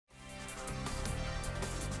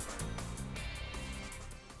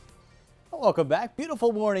Welcome back.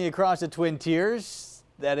 Beautiful morning across the Twin Tiers.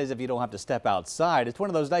 That is, if you don't have to step outside. It's one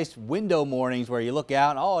of those nice window mornings where you look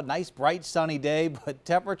out, oh, a nice bright sunny day, but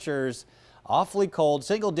temperatures awfully cold,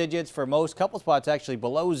 single digits for most, couple spots actually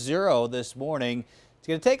below zero this morning. It's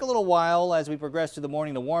going to take a little while as we progress through the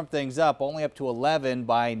morning to warm things up, only up to 11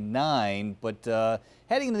 by 9, but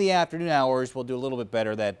heading into the afternoon hours, we'll do a little bit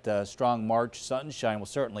better. That strong March sunshine will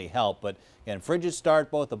certainly help, but again, frigid start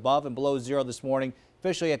both above and below zero this morning.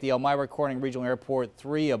 Officially at the Elmira Corning Regional Airport,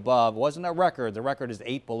 3 above. Wasn't a record. The record is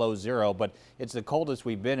 8 below zero, but it's the coldest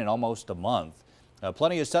we've been in almost a month.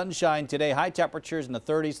 Plenty of sunshine today. High temperatures in the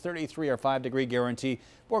 30s, 33 or 5-degree guarantee.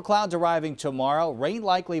 More clouds arriving tomorrow. Rain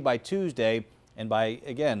likely by Tuesday. And by,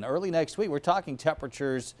 again, early next week, we're talking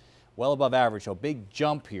temperatures well above average. So big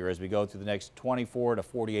jump here as we go through the next 24 to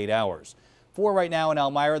 48 hours. 4 right now in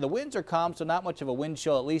Elmira. The winds are calm, so not much of a wind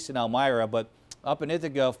chill, at least in Elmira, but up in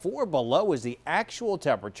Ithaca, 4 below is the actual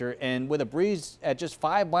temperature, and with a breeze at just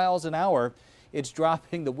 5 miles an hour, it's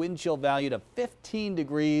dropping the wind chill value to 15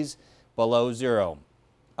 degrees below zero.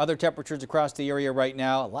 Other temperatures across the area right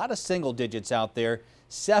now, a lot of single digits out there.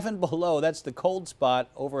 7 below, that's the cold spot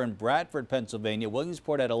over in Bradford, Pennsylvania.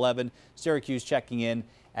 Williamsport at 11, Syracuse checking in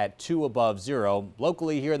at 2 above zero.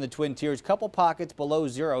 Locally here in the Twin Tiers, couple pockets below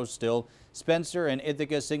zero still. Spencer and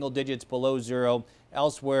Ithaca single digits below zero.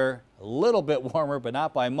 Elsewhere, a little bit warmer, but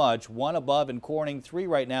not by much. 1 above in Corning, 3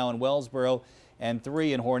 right now in Wellsboro, and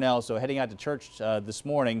 3 in Hornell. So heading out to church this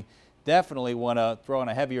morning, definitely want to throw on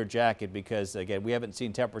a heavier jacket because, again, we haven't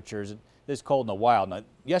seen temperatures this cold in a while. Now,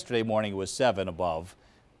 yesterday morning it was 7 above,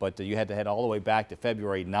 but you had to head all the way back to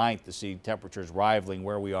February 9th to see temperatures rivaling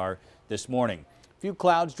where we are this morning. A few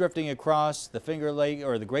clouds drifting across the Finger Lake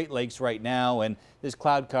or the Great Lakes right now, and this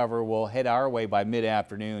cloud cover will head our way by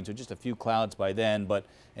mid-afternoon, so just a few clouds by then. But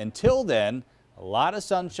until then, a lot of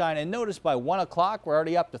sunshine, and notice by 1 o'clock we're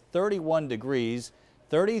already up to 31 degrees.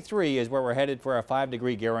 33 is where we're headed for our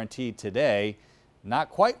 5-degree guarantee today.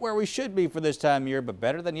 Not quite where we should be for this time of year, but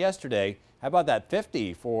better than yesterday. How about that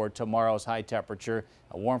 50 for tomorrow's high temperature?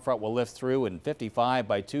 A warm front will lift through, and 55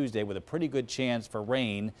 by Tuesday with a pretty good chance for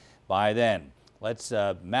rain by then. Let's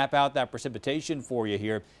map out that precipitation for you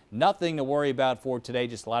here. Nothing to worry about for today,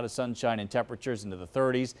 just a lot of sunshine and temperatures into the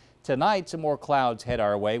 30s. Tonight, some more clouds head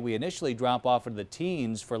our way. We initially drop off into the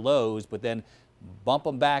teens for lows, but then bump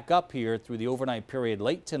them back up here through the overnight period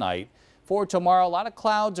late tonight. For tomorrow, a lot of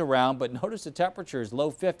clouds around, but notice the temperatures,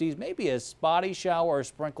 low 50s, maybe a spotty shower or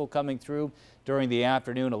sprinkle coming through during the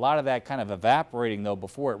afternoon. A lot of that kind of evaporating, though,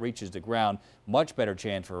 before it reaches the ground. Much better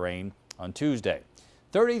chance for rain on Tuesday.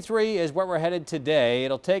 33 is where we're headed today.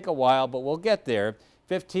 It'll take a while, but we'll get there.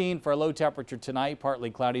 15 for a low temperature tonight,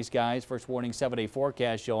 partly cloudy skies. First warning 7-day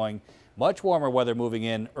forecast showing much warmer weather moving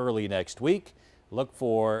in early next week. Look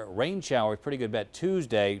for rain showers, pretty good bet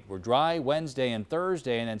Tuesday. We're dry Wednesday and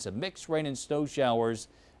Thursday, and then some mixed rain and snow showers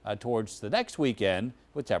towards the next weekend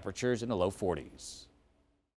with temperatures in the low 40s.